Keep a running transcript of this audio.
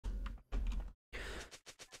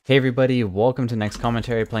Hey everybody, welcome to next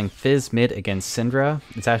commentary playing Fizz mid against Syndra.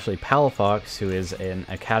 It's actually Palafox, who is an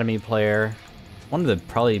Academy player. One of the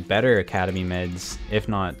probably better Academy mids, if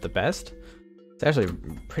not the best. It's actually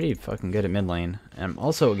pretty fucking good at mid lane. I'm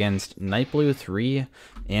also against Nightblue3,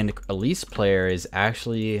 and Elise player is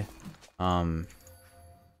actually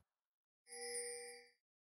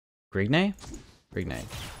Grig?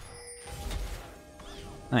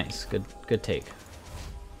 Nice, good take.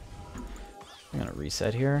 I'm gonna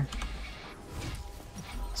reset here.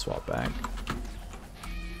 Swap back.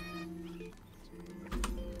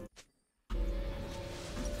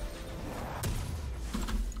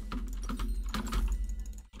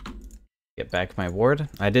 Get back my ward.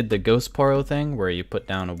 I did the Ghost Poro thing where you put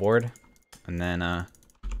down a ward and then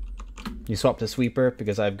you swap to Sweeper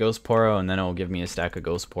because I have Ghost Poro, and then it will give me a stack of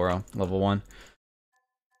Ghost Poro, level 1.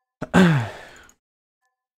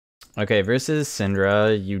 Okay, versus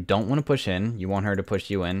Syndra, you don't want to push in. You want her to push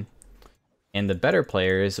you in. And the better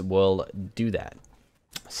players will do that.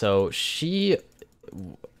 So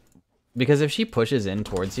because if she pushes in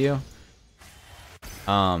towards you,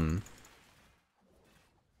 or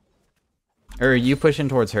you push in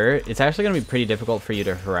towards her, it's actually going to be pretty difficult for you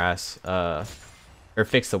to harass, or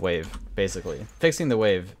fix the wave, basically. Fixing the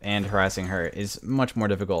wave and harassing her is much more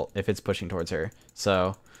difficult if it's pushing towards her.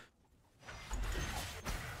 So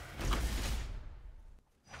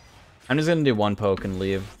I'm just gonna do one poke and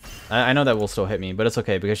leave. I know that will still hit me, but it's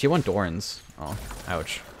okay because she went Dorans. Oh,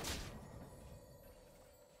 ouch.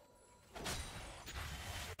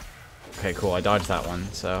 Okay, cool. I dodged that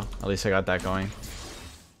one, so at least I got that going.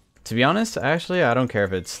 To be honest, actually, I don't care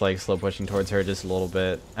if it's like slow pushing towards her just a little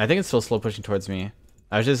bit. I think it's still slow pushing towards me.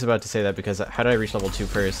 I was just about to say that because how did I reach level 2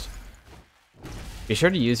 first? Be sure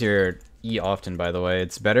to use your E often, by the way.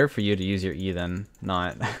 It's better for you to use your E than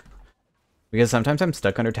not. Because sometimes I'm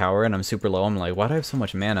stuck under tower and I'm super low. I'm like, why do I have so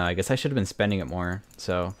much mana? I guess I should have been spending it more.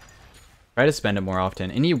 So try to spend it more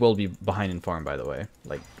often. And you will be behind in farm, by the way.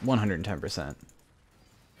 Like 110%.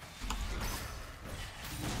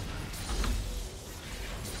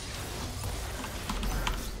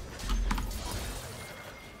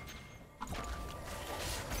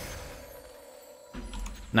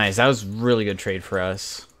 Nice, that was really good trade for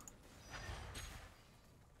us.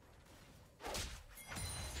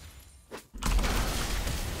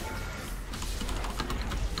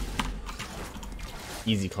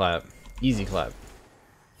 Easy clap. Easy clap.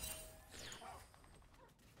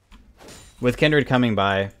 With Kindred coming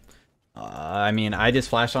by, I mean, I just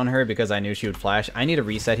flashed on her because I knew she would flash. I need a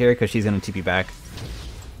reset here because she's going to TP back.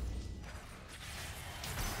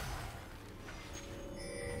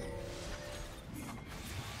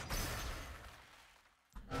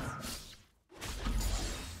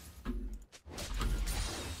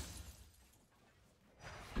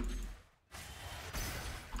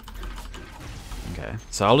 Okay,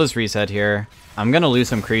 so I'll just reset here. I'm gonna lose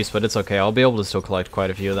some creeps, but it's okay. I'll be able to still collect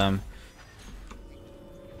quite a few of them.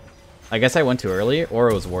 I guess I went too early, or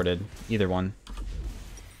it was warded. Either one.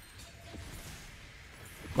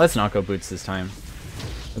 Let's not go boots this time.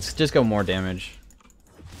 Let's just go more damage.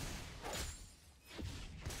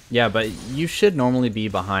 Yeah, but you should normally be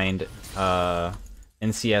behind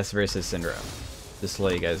in CS versus Syndra. Just to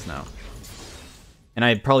let you guys know. And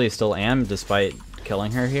I probably still am, despite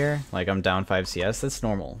killing her here. Like, I'm down 5 CS. That's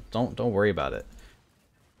normal. Don't worry about it.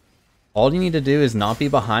 All you need to do is not be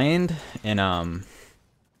behind in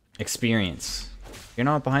experience. If you're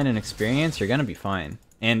not behind in experience, you're gonna be fine.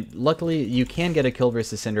 And luckily, you can get a kill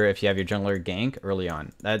versus Syndra if you have your jungler gank early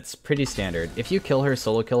on. That's pretty standard. If you kill her,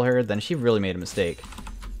 solo kill her, then she really made a mistake.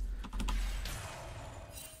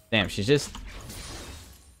 Damn, she's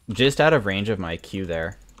just out of range of my Q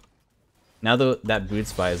there. Now that boot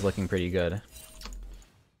spy is looking pretty good.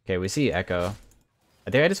 Okay, we see Echo. I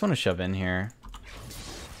think I just want to shove in here.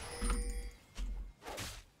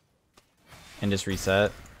 And just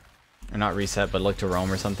reset. Or not reset, but look to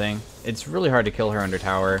roam or something. It's really hard to kill her under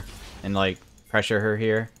tower and like pressure her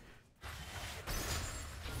here.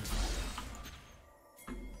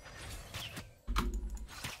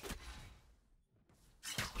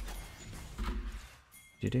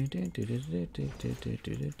 We're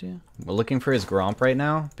looking for his Gromp right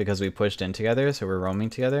now because we pushed in together, so we're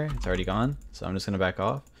roaming together. It's already gone, so I'm just gonna back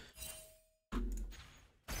off.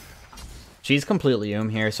 She's completely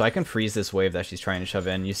here, so I can freeze this wave that she's trying to shove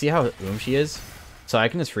in. You see how she is? So I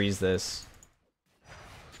can just freeze this.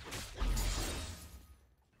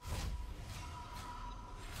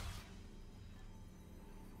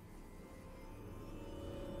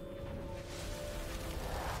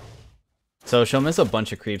 So she'll miss a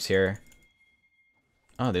bunch of creeps here.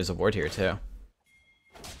 Oh, there's a ward here too.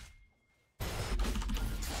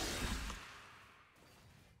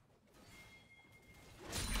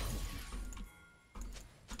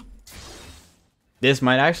 This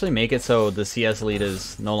might actually make it so the CS lead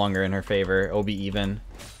is no longer in her favor. It'll be even.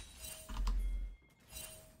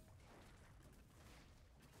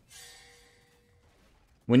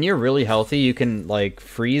 When you're really healthy, you can like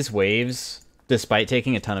freeze waves despite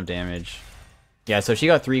taking a ton of damage. Yeah, so she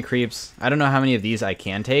got 3 creeps. I don't know how many of these I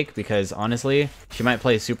can take because honestly, she might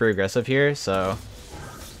play super aggressive here, so...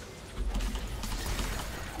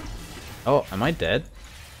 Oh, am I dead?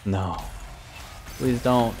 No. Please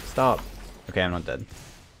don't. Stop. Okay, I'm not dead.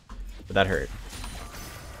 But that hurt.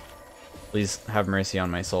 Please have mercy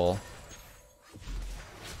on my soul.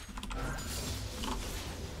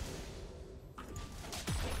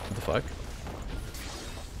 What the fuck?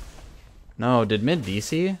 No, did mid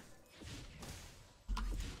VC?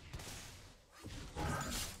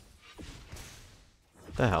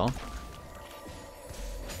 What the hell?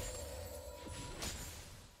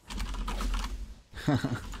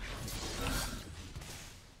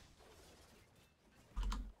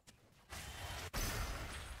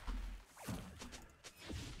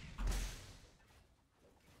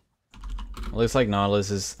 Looks like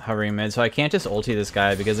Nautilus is hovering mid, so I can't just ulti this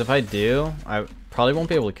guy, because if I do, I probably won't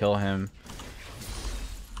be able to kill him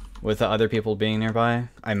with the other people being nearby.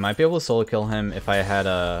 I might be able to solo kill him if I had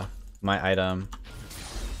my item.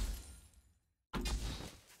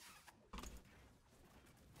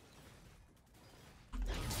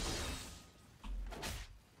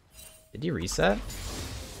 Did you reset?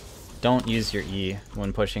 Don't use your E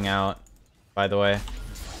when pushing out, by the way.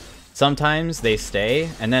 Sometimes they stay,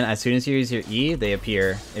 and then as soon as you use your E, they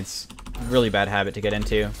appear. It's a really bad habit to get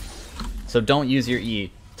into. So don't use your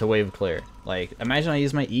E to wave clear. Like, imagine I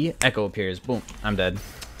use my E, Echo appears, boom, I'm dead.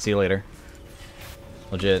 See you later.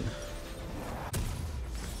 Legit.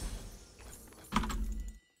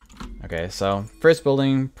 Okay, so first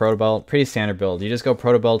building, Proto Belt, pretty standard build. You just go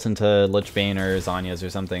Proto Belt into Lich Bane or Zanya's or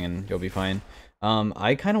something and you'll be fine.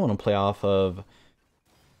 I kind of want to play off of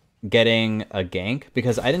getting a gank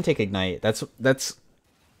because I didn't take Ignite. That's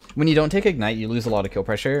when you don't take Ignite, you lose a lot of kill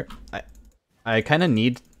pressure. I kind of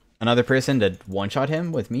need another person to one-shot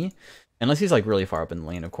him with me, unless he's like really far up in the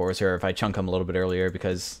lane, of course, or if I chunk him a little bit earlier,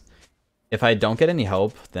 because if I don't get any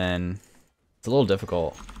help, then it's a little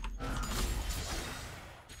difficult.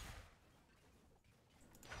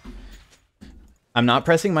 I'm not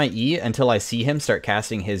pressing my E until I see him start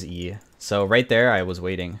casting his E. So right there, I was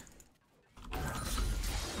waiting.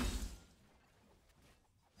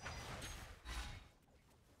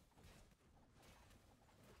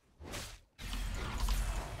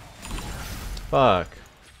 Fuck.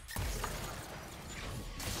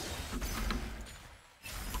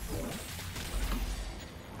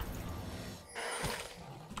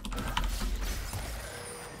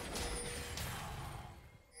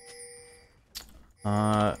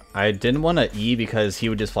 I didn't want to E because he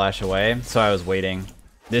would just flash away, so I was waiting.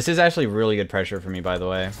 This is actually really good pressure for me, by the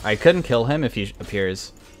way. I couldn't kill him if he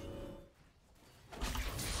appears.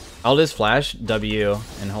 I'll just flash W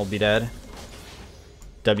and he'll be dead.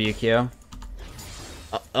 WQ.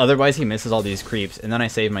 Otherwise he misses all these creeps, and then I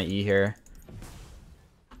save my E here.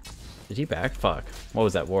 Did he back? Fuck. What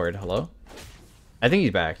was that ward? Hello? I think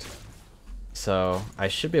he's backed. So I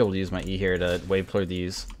should be able to use my E here to wave clear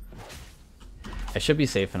these. I should be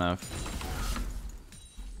safe enough.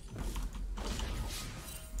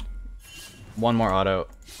 One more auto.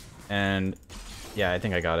 And yeah, I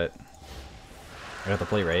think I got it. I got the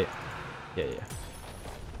play right. Yeah.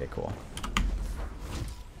 Okay, cool.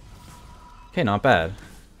 Okay, not bad.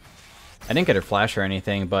 I didn't get her flash or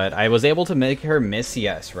anything, but I was able to make her miss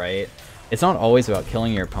CS, right? It's not always about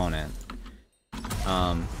killing your opponent.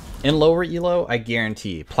 In lower elo, I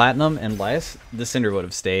guarantee, platinum and less, the Syndra would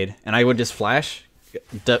have stayed. And I would just flash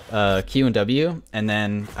Q and W, and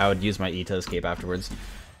then I would use my E to escape afterwards.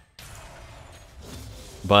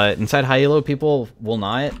 But inside high elo, people will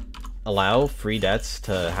not allow free deaths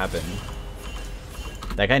to happen.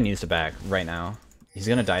 That guy needs to back right now. He's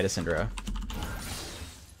gonna die to Syndra.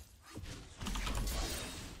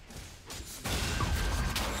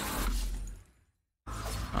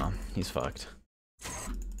 Oh, he's fucked.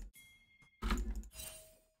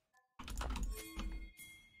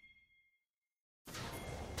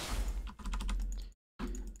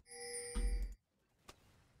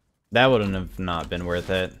 That wouldn't have not been worth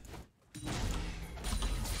it.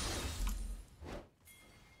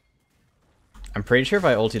 I'm pretty sure if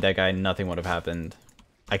I ulted that guy, nothing would have happened.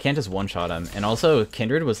 I can't just one-shot him. And also,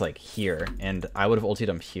 Kindred was like here, and I would have ulted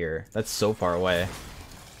him here. That's so far away.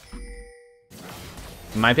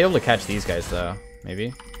 Might be able to catch these guys though,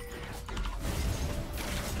 maybe.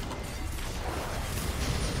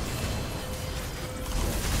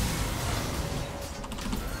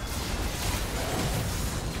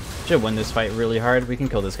 Should win this fight really hard. We can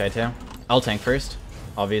kill this guy too. I'll tank first,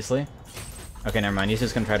 obviously. Okay, never mind. He's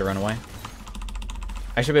just gonna try to run away.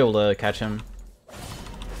 I should be able to catch him.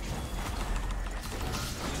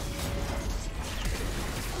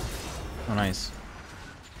 Oh, nice.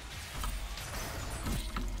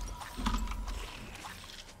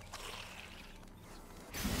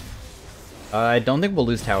 I don't think we'll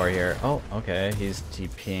lose tower here. Oh, okay. He's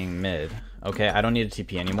TPing mid. Okay, I don't need to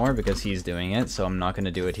TP anymore because he's doing it, so I'm not going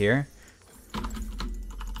to do it here.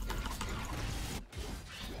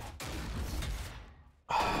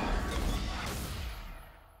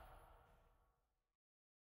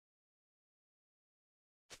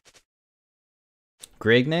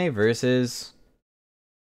 Grigne versus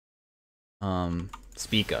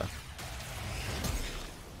Spica.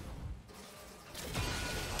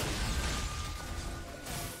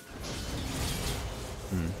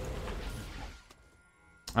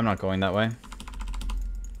 I'm not going that way.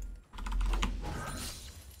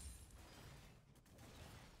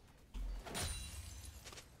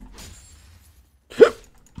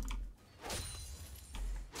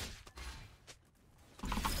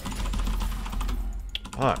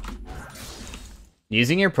 Fuck.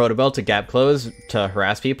 Using your protobelt to gap close to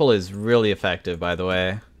harass people is really effective, by the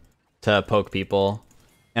way. To poke people.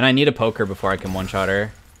 And I need a poker before I can one-shot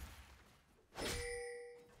her.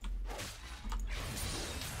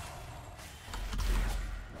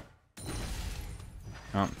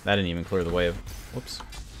 Oh, that didn't even clear the wave. Whoops.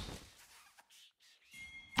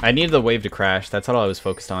 I needed the wave to crash. That's all I was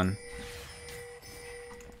focused on.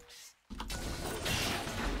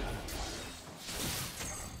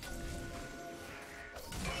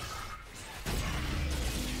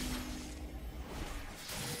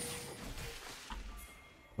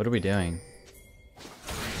 What are we doing?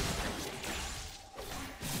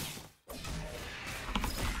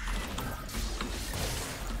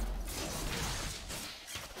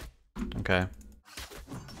 Okay.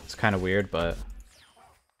 It's kind of weird, but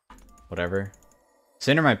whatever.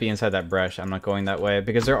 Syndra might be inside that brush. I'm not going that way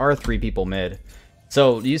because there are 3 people mid.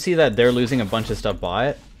 So you see that they're losing a bunch of stuff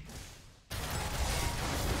bot.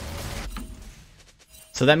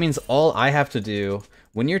 So that means all I have to do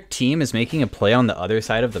when your team is making a play on the other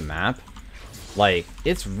side of the map, like,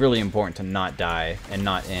 it's really important to not die and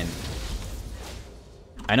not in.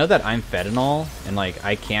 I know that I'm fed and all, and like,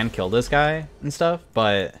 I can kill this guy and stuff,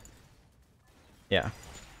 but yeah.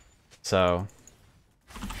 So,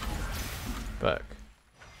 fuck.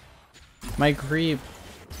 My creep.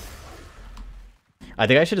 I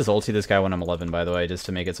think I should just ulti this guy when I'm 11, by the way, just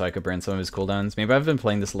to make it so I could burn some of his cooldowns. Maybe I've been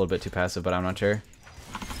playing this a little bit too passive, but I'm not sure.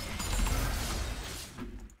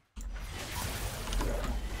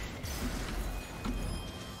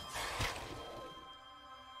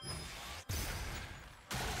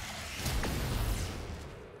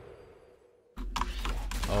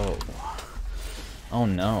 Oh. Oh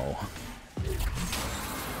no.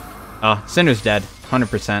 Oh, Syndra's dead.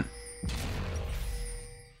 100%.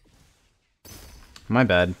 My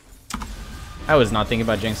bad. I was not thinking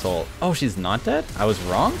about Jinx ult. Oh, she's not dead? I was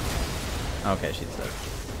wrong? Okay, she's dead.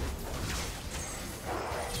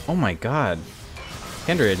 Oh my god.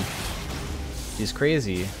 Kindred. She's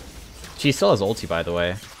crazy. She still has ulti, by the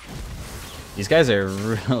way. These guys are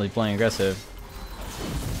really playing aggressive.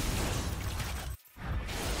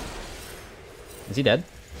 Is he dead?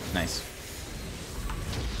 Nice.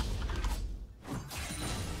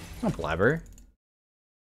 Don't blabber.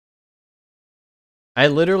 I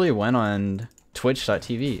literally went on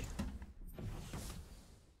twitch.tv.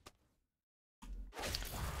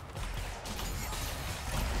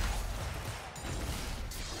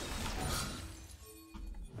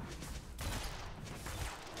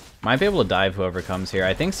 Might be able to dive whoever comes here.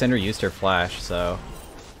 I think Syndra used her flash, so...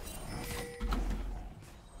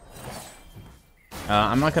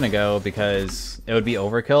 I'm not gonna go because it would be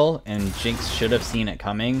overkill, and Jinx should have seen it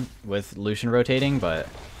coming with Lucian rotating, but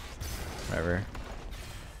whatever.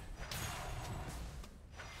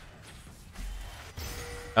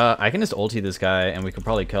 I can just ulti this guy, and we could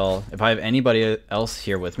probably kill. If I have anybody else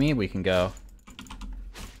here with me, we can go.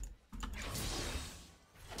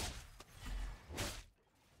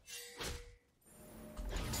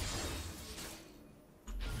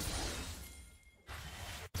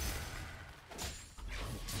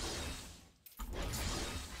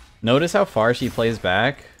 Notice how far she plays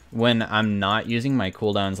back when I'm not using my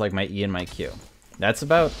cooldowns like my E and my Q. That's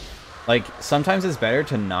about... Like, sometimes it's better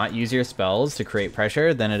to not use your spells to create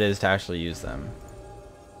pressure than it is to actually use them.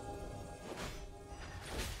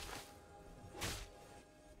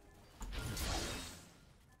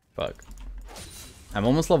 Fuck. I'm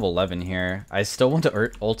almost level 11 here. I still want to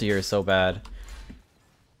ulti her so bad.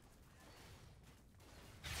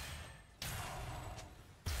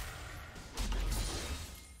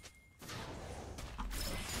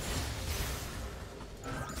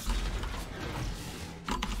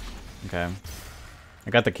 Okay. I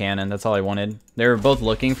got the cannon, that's all I wanted. They were both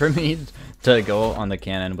looking for me to go on the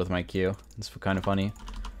cannon with my Q. It's kind of funny.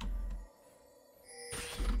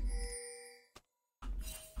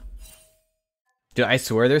 Dude, I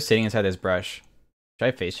swear they're sitting inside this brush. Should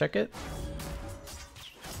I face check it?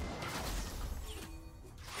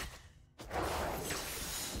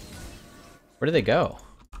 Where did they go?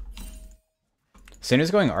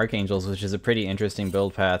 Syndra's going Archangels, which is a pretty interesting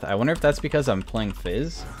build path. I wonder if that's because I'm playing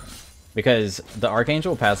Fizz? Because the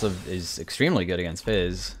Archangel passive is extremely good against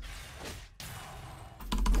Fizz.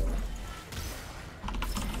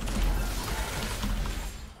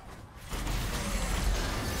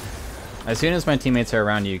 As soon as my teammates are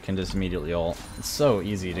around, you can just immediately ult. It's so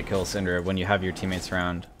easy to kill Syndra when you have your teammates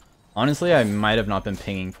around. Honestly, I might have not been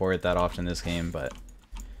pinging for it that often this game, but...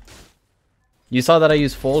 You saw that I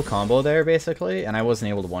used full combo there, basically, and I wasn't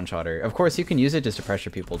able to one-shot her. Of course, you can use it just to pressure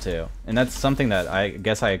people, too. And that's something that I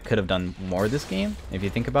guess I could have done more this game, if you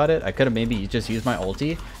think about it. I could have maybe just used my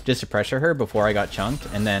ulti just to pressure her before I got chunked,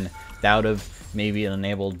 and then that would have maybe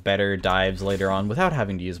enabled better dives later on without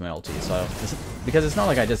having to use my ulti. So, because it's not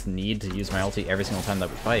like I just need to use my ulti every single time that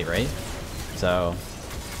we fight, right? So...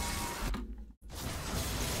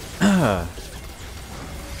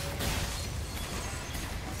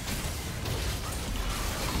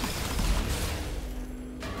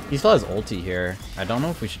 He still has ulti here. I don't know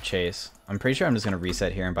if we should chase. I'm pretty sure I'm just gonna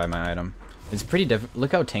reset here and buy my item. It's pretty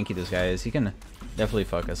look how tanky this guy is. He can definitely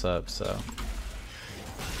fuck us up, so...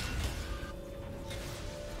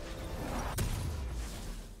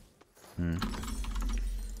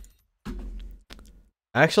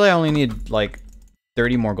 Actually, I only need like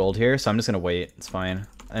 30 more gold here, so I'm just gonna wait. It's fine.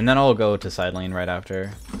 And then I'll go to side lane right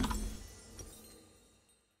after.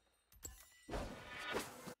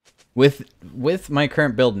 With my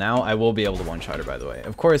current build now, I will be able to one-shot her, by the way.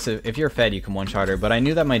 Of course, if you're fed, you can one-shot her, but I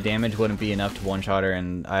knew that my damage wouldn't be enough to one-shot her,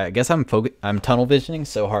 and I guess I'm tunnel visioning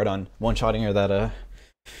so hard on one-shotting her that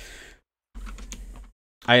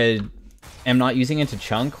I am not using it to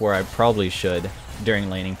chunk where I probably should during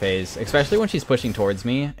laning phase, especially when she's pushing towards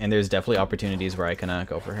me, and there's definitely opportunities where I can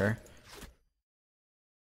go for her.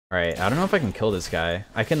 Alright, I don't know if I can kill this guy.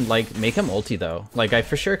 I can, like, make him ulti, though. Like, I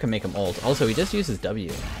for sure can make him ult. Also, he just uses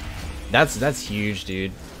W. That's huge,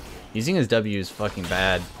 dude. Using his W is fucking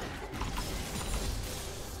bad.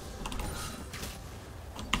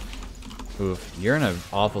 Oof, you're in an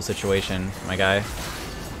awful situation, my guy.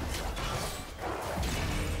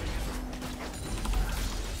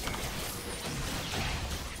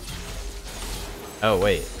 Oh,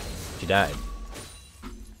 wait. She died.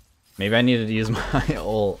 Maybe I needed to use my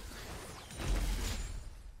ult.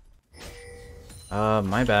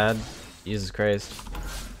 My bad. Jesus Christ.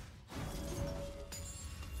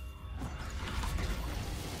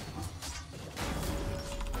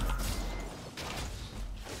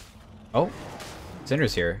 Oh,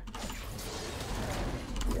 Syndra's here.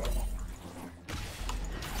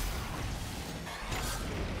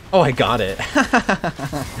 Oh, I got it.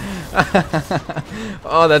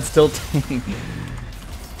 Oh, that's tilting.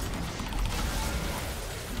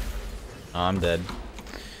 Oh, I'm dead.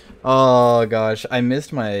 Oh gosh, I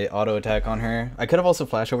missed my auto attack on her. I could have also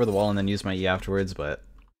flashed over the wall and then used my E afterwards, but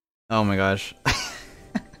oh my gosh.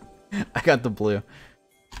 I got the blue.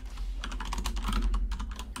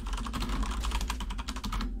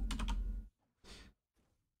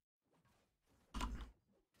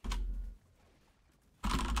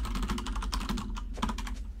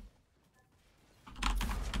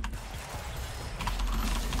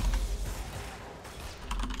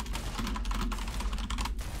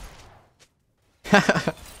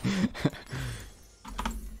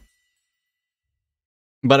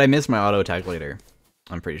 But I missed my auto attack later,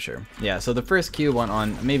 I'm pretty sure. Yeah, so the first Q went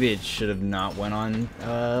on, maybe it should have not went on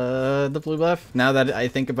the blue buff. Now that I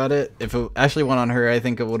think about it, if it actually went on her, I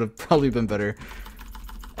think it would have probably been better.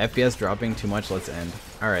 FPS dropping too much, let's end.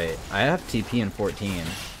 Alright, I have TP in 14.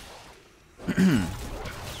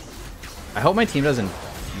 I hope my team doesn't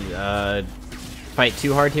fight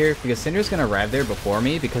too hard here, because Syndra's gonna arrive there before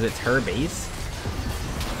me because it's her base.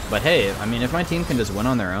 But hey, I mean, if my team can just win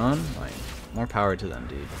on their own, like, more power to them,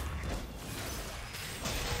 dude.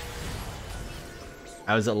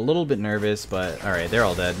 I was a little bit nervous, but alright, they're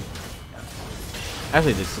all dead.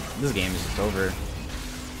 Actually, this game is just over.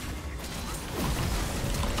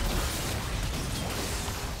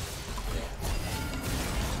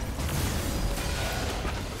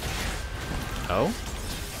 Oh?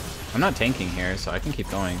 I'm not tanking here, so I can keep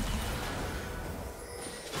going.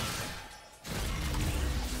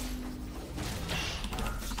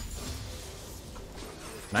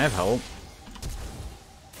 Can I have help?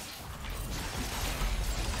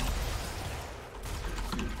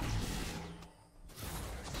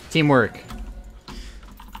 Teamwork.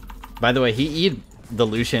 By the way, he eat the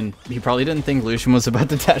Lucian. He probably didn't think Lucian was about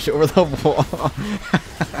to dash over the wall.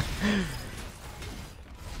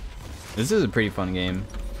 This is a pretty fun game.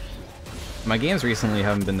 My games recently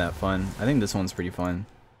haven't been that fun. I think this one's pretty fun.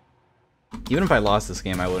 Even if I lost this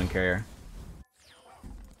game, I wouldn't care.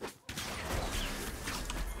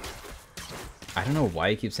 I don't know why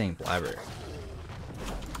I keep saying blabber.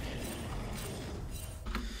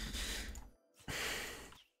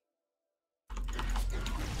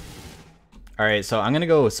 Alright, so I'm gonna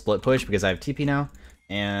go split push because I have TP now.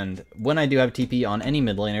 And when I do have TP on any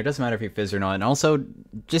mid laner, it doesn't matter if you're Fizz or not. And also,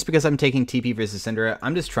 just because I'm taking TP versus Syndra,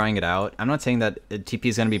 I'm just trying it out. I'm not saying that TP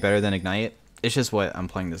is gonna be better than Ignite. It's just what I'm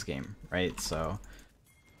playing this game, right? So,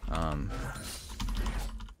 but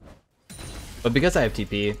because I have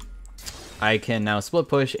TP, I can now split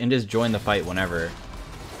push and just join the fight whenever.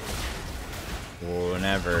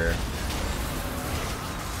 Whenever.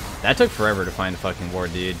 That took forever to find the fucking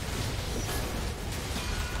ward, dude.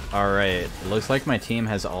 Alright, it looks like my team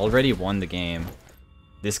has already won the game.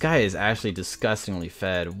 This guy is actually disgustingly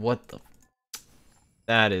fed. What the...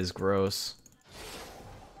 That is gross.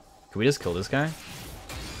 Can we just kill this guy?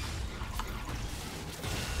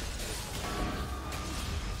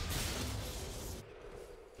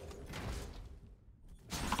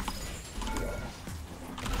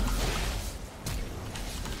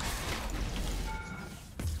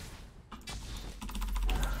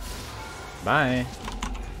 Bye.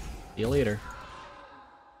 See you later.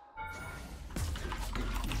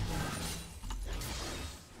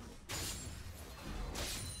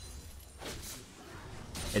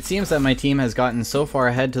 It seems that my team has gotten so far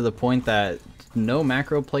ahead to the point that no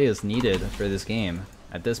macro play is needed for this game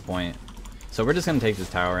at this point. So we're just gonna take this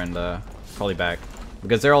tower and probably back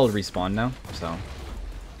because they're all respawned now. So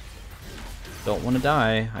don't want to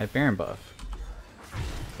die. I have Baron buff.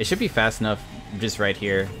 It should be fast enough just right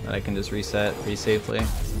here that I can just reset pretty safely.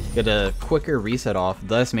 Get a quicker reset off,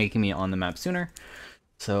 thus making me on the map sooner.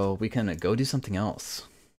 So we can go do something else.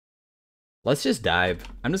 Let's just dive.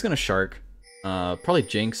 I'm just gonna shark. Probably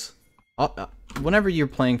Jinx. Whenever you're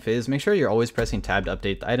playing Fizz, make sure you're always pressing tab to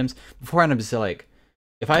update the items. Beforehand, I'm just like,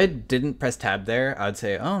 if I didn't press tab there, I'd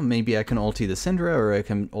say, oh, maybe I can ulti the Syndra or I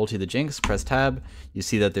can ulti the Jinx. Press tab. You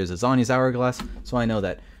see that there's a Zhonya's Hourglass, so I know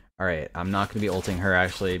that. Alright, I'm not going to be ulting her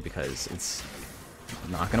actually because it's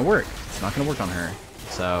not going to work. It's not going to work on her.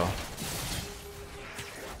 So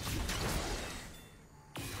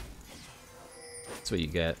that's what you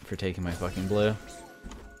get for taking my fucking blue.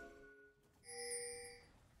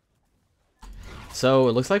 So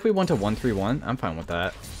it looks like we went to 1-3-1. I'm fine with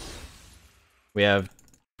that. We have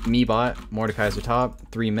me bot, Mordekaiser top,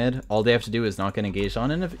 3 mid. All they have to do is not get engaged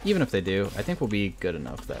on, and even if they do, I think we'll be good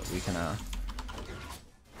enough that we can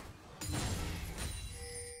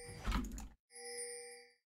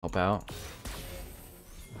help out.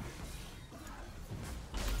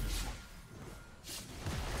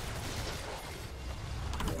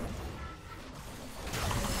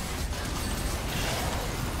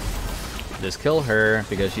 Just kill her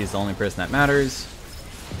because she's the only person that matters.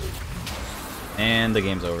 And the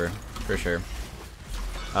game's over, for sure.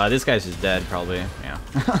 This guy's just dead, probably. Yeah.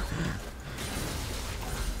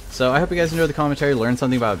 So I hope you guys enjoyed the commentary, learned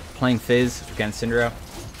something about playing Fizz against Syndra.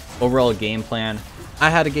 Overall game plan. I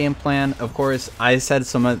had a game plan, of course. I said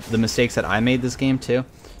some of the mistakes that I made this game too.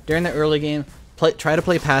 During the early game, try to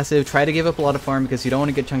play passive, try to give up a lot of farm because you don't want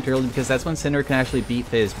to get chunked early, because that's when Syndra can actually beat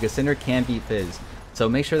Fizz, because Syndra can beat Fizz. So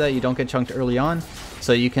make sure that you don't get chunked early on,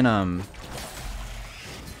 so you can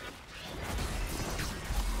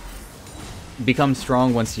become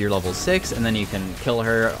strong once you're level 6, and then you can kill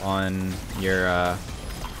her on your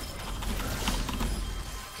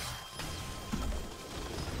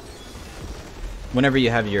whenever you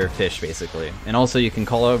have your fish, basically. And also you can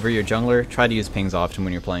call over your jungler, try to use pings often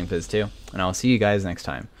when you're playing Fizz too. And I'll see you guys next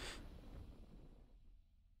time.